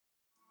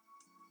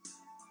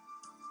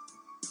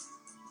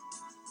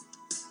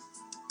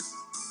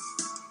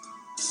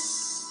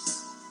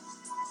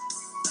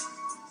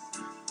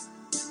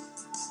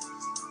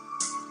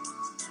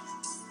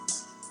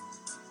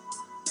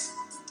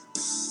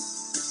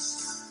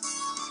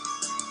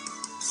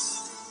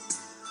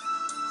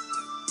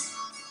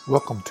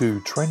Welcome to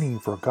Training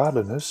for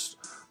Godliness,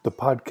 the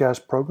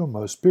podcast program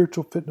of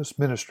Spiritual Fitness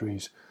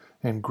Ministries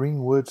in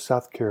Greenwood,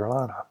 South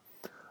Carolina.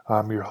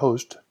 I'm your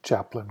host,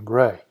 Chaplain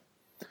Gray.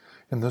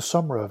 In the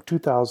summer of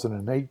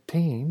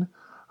 2018,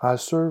 I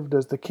served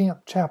as the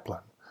camp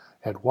chaplain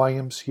at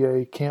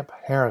YMCA Camp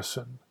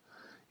Harrison.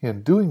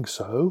 In doing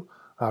so,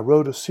 I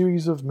wrote a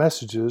series of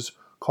messages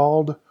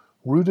called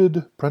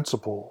Rooted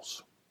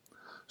Principles.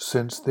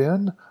 Since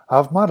then,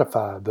 I've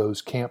modified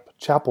those camp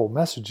chapel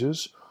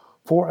messages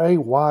for a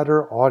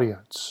wider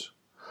audience.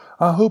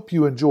 I hope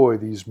you enjoy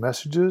these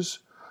messages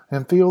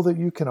and feel that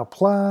you can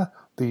apply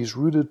these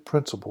rooted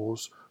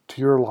principles to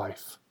your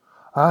life.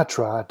 I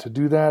try to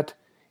do that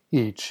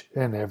each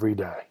and every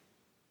day.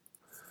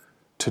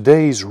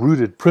 Today's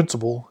rooted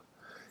principle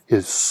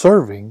is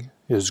serving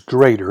is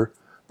greater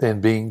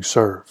than being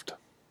served.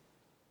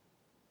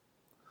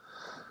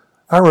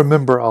 I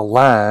remember a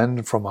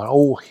line from an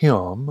old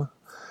hymn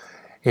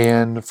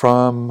and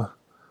from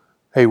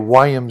a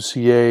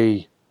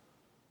YMCA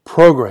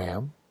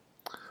program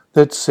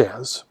that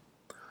says,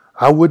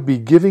 "I would be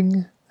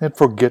giving and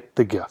forget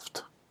the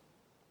gift."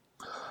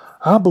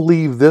 I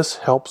believe this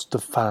helps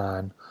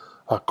define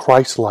a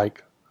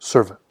Christ-like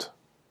servant.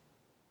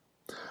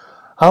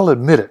 I'll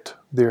admit it,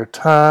 there are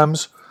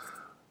times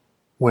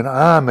when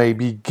I may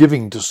be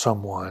giving to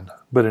someone,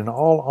 but in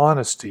all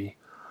honesty,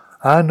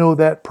 I know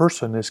that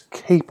person is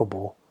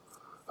capable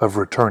of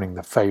returning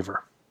the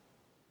favor.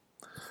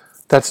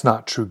 That's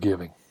not true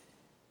giving.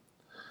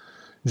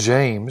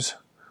 James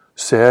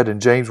said in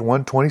James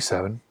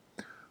 1:27,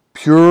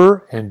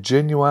 "Pure and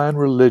genuine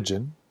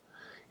religion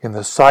in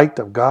the sight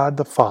of God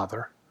the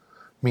Father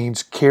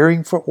means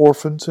caring for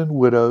orphans and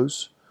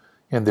widows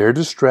in their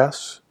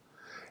distress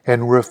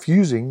and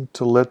refusing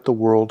to let the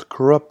world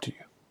corrupt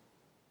you."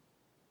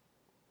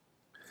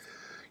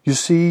 You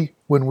see,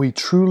 when we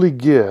truly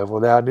give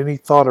without any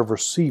thought of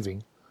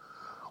receiving,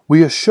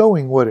 we are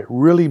showing what it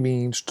really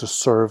means to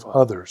serve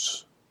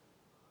others.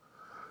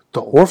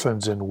 The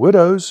orphans and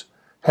widows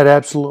had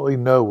absolutely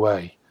no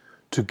way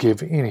to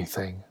give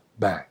anything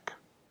back.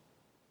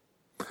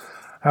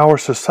 Our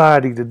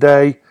society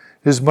today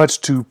is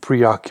much too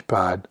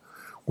preoccupied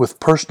with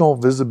personal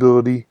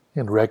visibility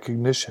and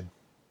recognition.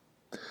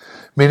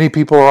 Many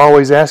people are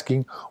always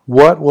asking,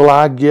 "What will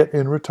I get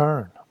in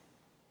return?"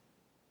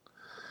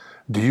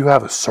 Do you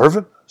have a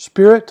servant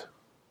spirit?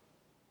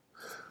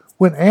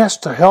 When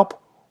asked to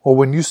help or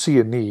when you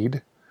see a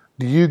need,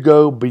 do you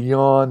go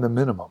beyond the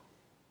minimum?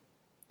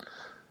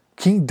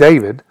 King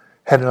David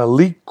had an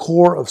elite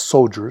corps of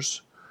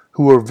soldiers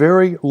who were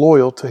very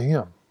loyal to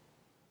him.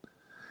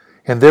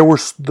 And there were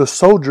the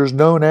soldiers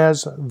known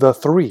as the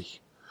Three,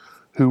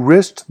 who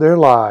risked their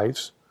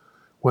lives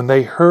when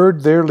they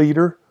heard their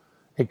leader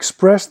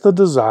express the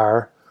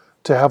desire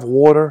to have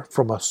water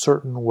from a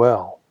certain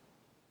well.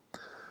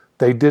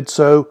 They did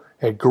so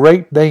at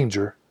great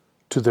danger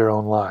to their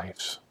own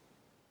lives.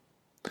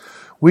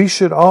 We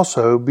should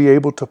also be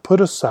able to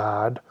put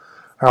aside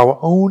our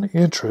own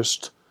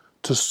interest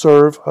to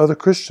serve other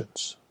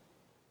Christians.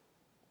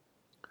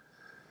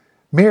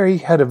 Mary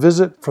had a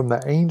visit from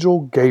the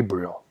angel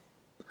Gabriel.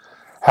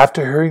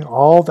 After hearing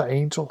all the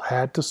angel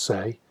had to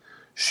say,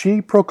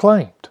 she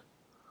proclaimed,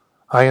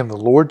 "I am the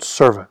Lord's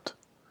servant.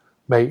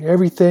 May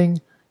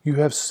everything you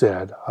have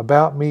said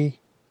about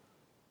me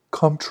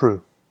come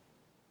true."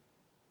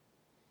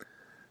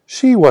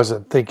 She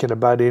wasn't thinking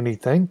about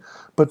anything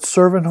but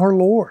serving her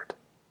Lord.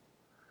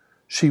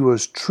 She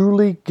was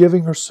truly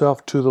giving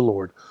herself to the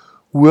Lord,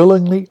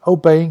 willingly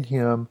obeying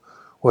Him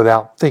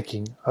without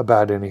thinking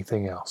about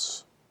anything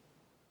else.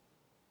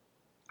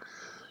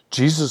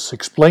 Jesus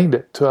explained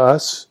it to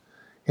us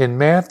in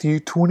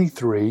Matthew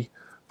 23,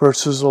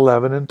 verses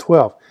 11 and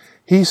 12.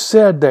 He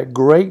said that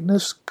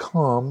greatness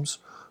comes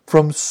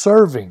from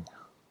serving.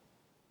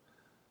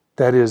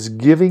 That is,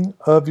 giving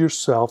of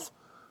yourself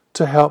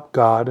to help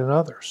God and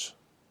others.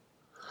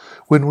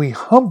 When we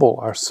humble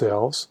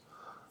ourselves,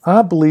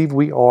 I believe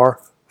we are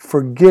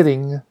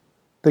forgetting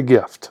the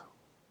gift.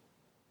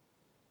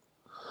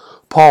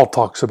 Paul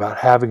talks about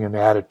having an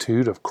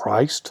attitude of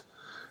Christ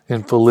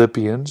in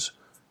Philippians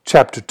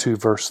chapter 2,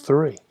 verse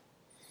 3.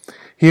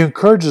 He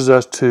encourages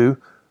us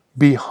to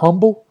be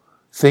humble,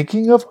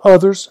 thinking of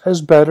others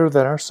as better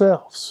than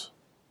ourselves.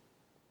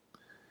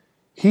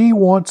 He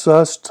wants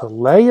us to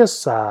lay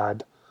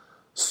aside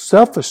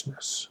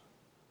selfishness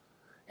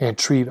and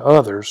treat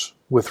others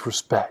with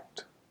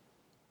respect.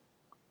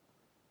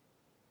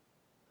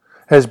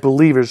 As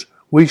believers,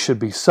 we should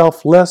be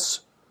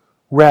selfless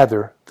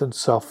rather than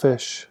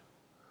selfish.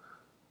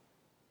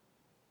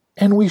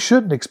 And we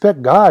shouldn't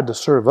expect God to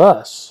serve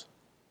us.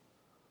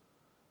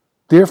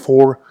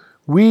 Therefore,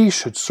 we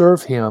should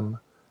serve Him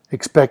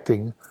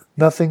expecting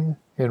nothing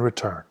in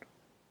return.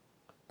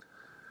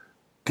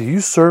 Do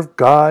you serve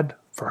God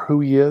for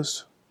who He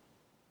is?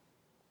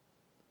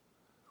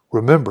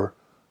 Remember,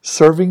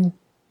 serving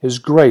is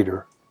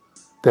greater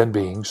than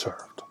being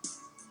served.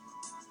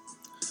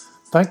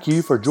 Thank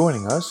you for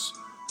joining us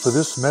for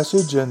this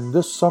message in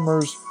this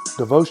summer's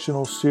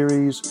devotional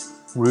series,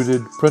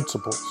 Rooted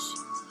Principles.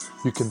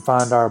 You can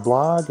find our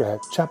blog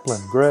at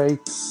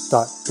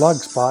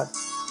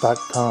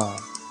chaplaingray.blogspot.com.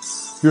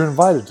 You're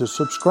invited to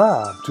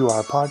subscribe to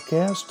our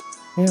podcast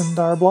and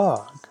our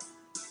blog.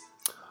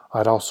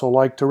 I'd also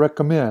like to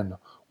recommend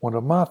one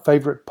of my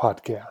favorite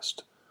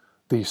podcasts,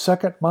 the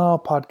Second Mile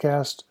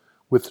Podcast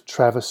with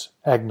Travis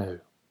Agnew.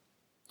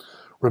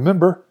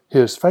 Remember,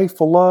 his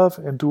faithful love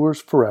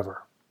endures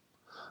forever.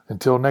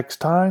 Until next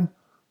time,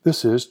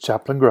 this is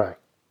Chaplain Gray.